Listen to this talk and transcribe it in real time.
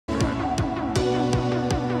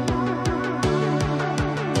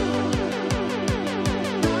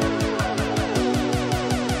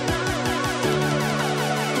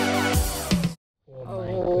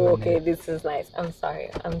this is nice. I'm sorry.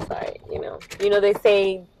 You know they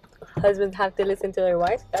say husbands have to listen to their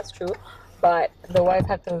wives. That's true, but the wives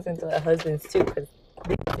have to listen to their husbands too, because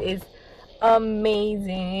this is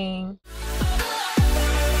amazing.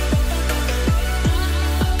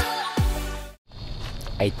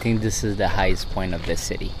 I think this is the highest point of the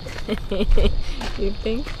city. You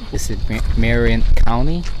think? This is Marin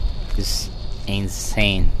County. It's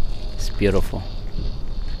insane. It's beautiful.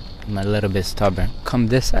 I'm a little bit stubborn. Come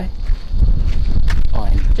this side. Oh,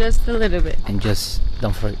 and Just a little bit. just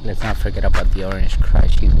don't forget. Let's not forget about the orange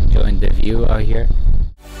crush. She's enjoying the view out here.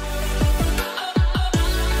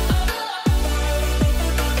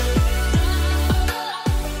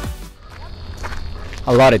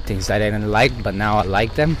 A lot of things I didn't like, but now I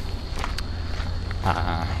like them.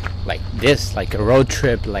 Like this, like a road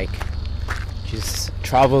trip, like just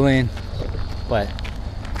traveling. But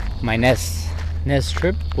my next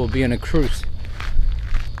trip will be on a cruise.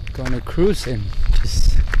 Go on a cruise and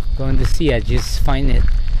just going to sea. I just find it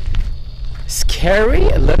scary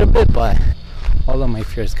a little bit, but all of my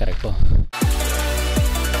fears gotta go.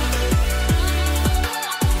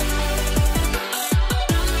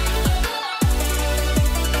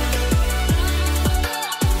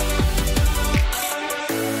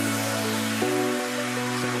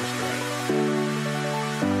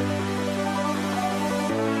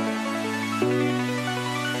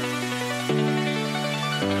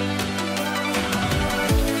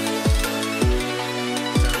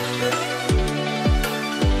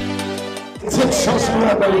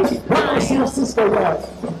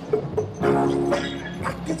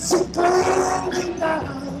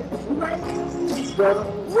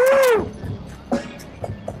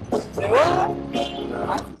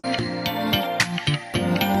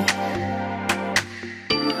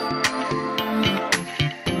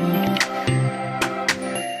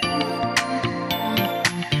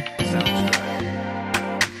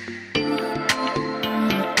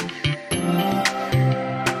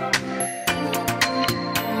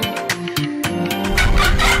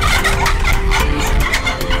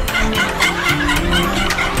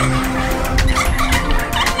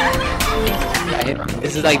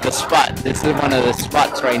 This is like the spot. This is one of the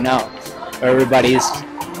spots right now where everybody is.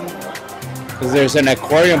 Because there's an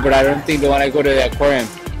aquarium, but I don't think they want to go to the aquarium.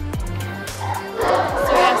 So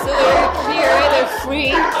yeah, so they're here, they're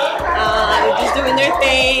free. They're just doing their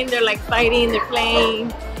thing. They're like fighting, they're playing,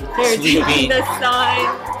 they're taking the sun.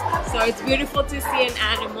 So it's beautiful to see an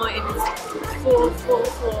animal in its full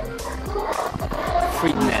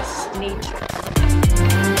Freakness. nature.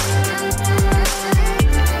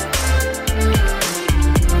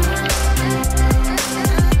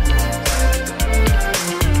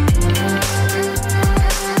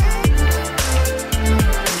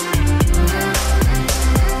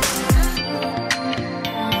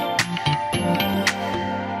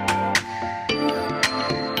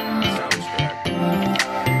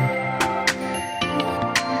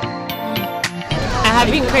 I've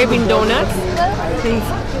been craving donuts since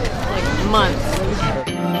like months.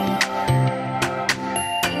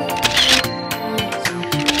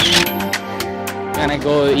 Gonna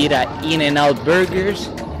go eat at In-N-Out Burgers.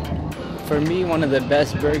 For me, one of the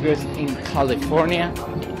best burgers in California.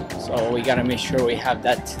 So we gotta make sure we have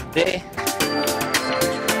that today.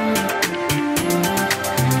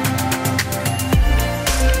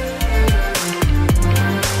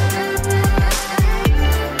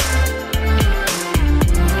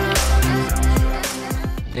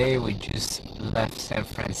 Today we just left San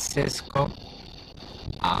Francisco,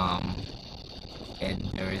 and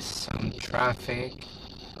there is some traffic,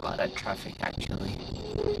 a lot of traffic actually.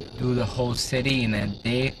 Do the whole city in a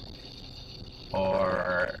day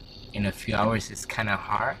or in a few hours is kind of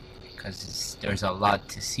hard because there's a lot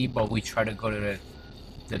to see, but we try to go to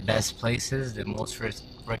the best places, the most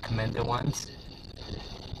recommended ones.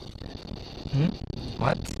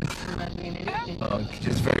 What? Oh,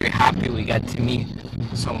 just very happy we got to meet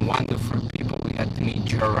some wonderful people. We got to meet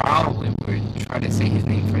Jhon. We were trying to say his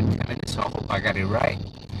name for 10 minutes, so I hope I got it right.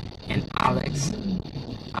 And Alex.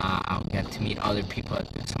 We got to meet other people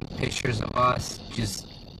that took some pictures of us. Just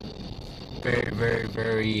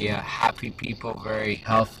very happy people, very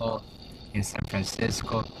helpful in San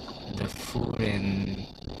Francisco. The food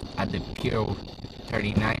at the Pier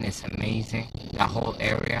 39 is amazing. The whole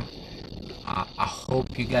area. I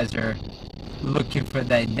hope you guys are looking for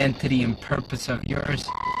the identity and purpose of yours,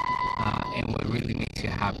 and what really makes you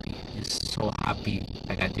happy. Just so happy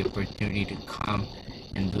I got the opportunity to come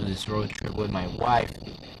and do this road trip with my wife.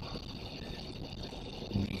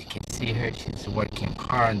 You can see her, she's working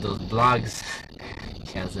hard on those vlogs.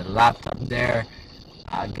 She has a laptop there,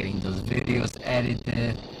 getting those videos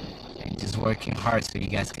edited, just working hard so you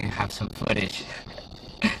guys can have some footage.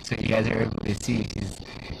 So you guys are able to see she's,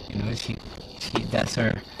 you know, she does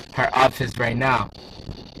her office right now.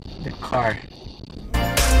 The car.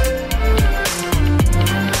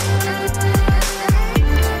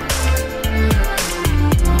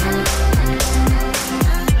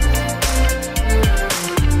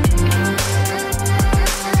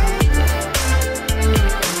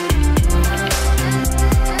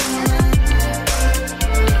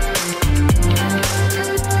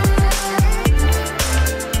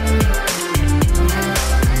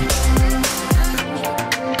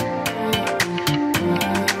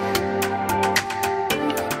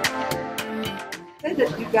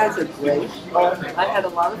 You guys are great. I had a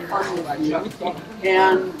lot of fun with you,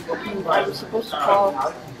 and I was supposed to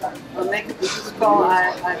call or make a business call.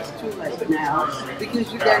 It's too late now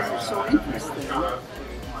because you guys are so interesting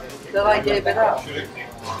that I gave it up.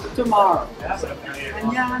 Tomorrow.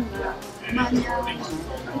 Mañana.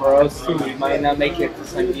 For us too, we might not make it to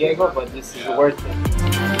San Diego, but this is worth it.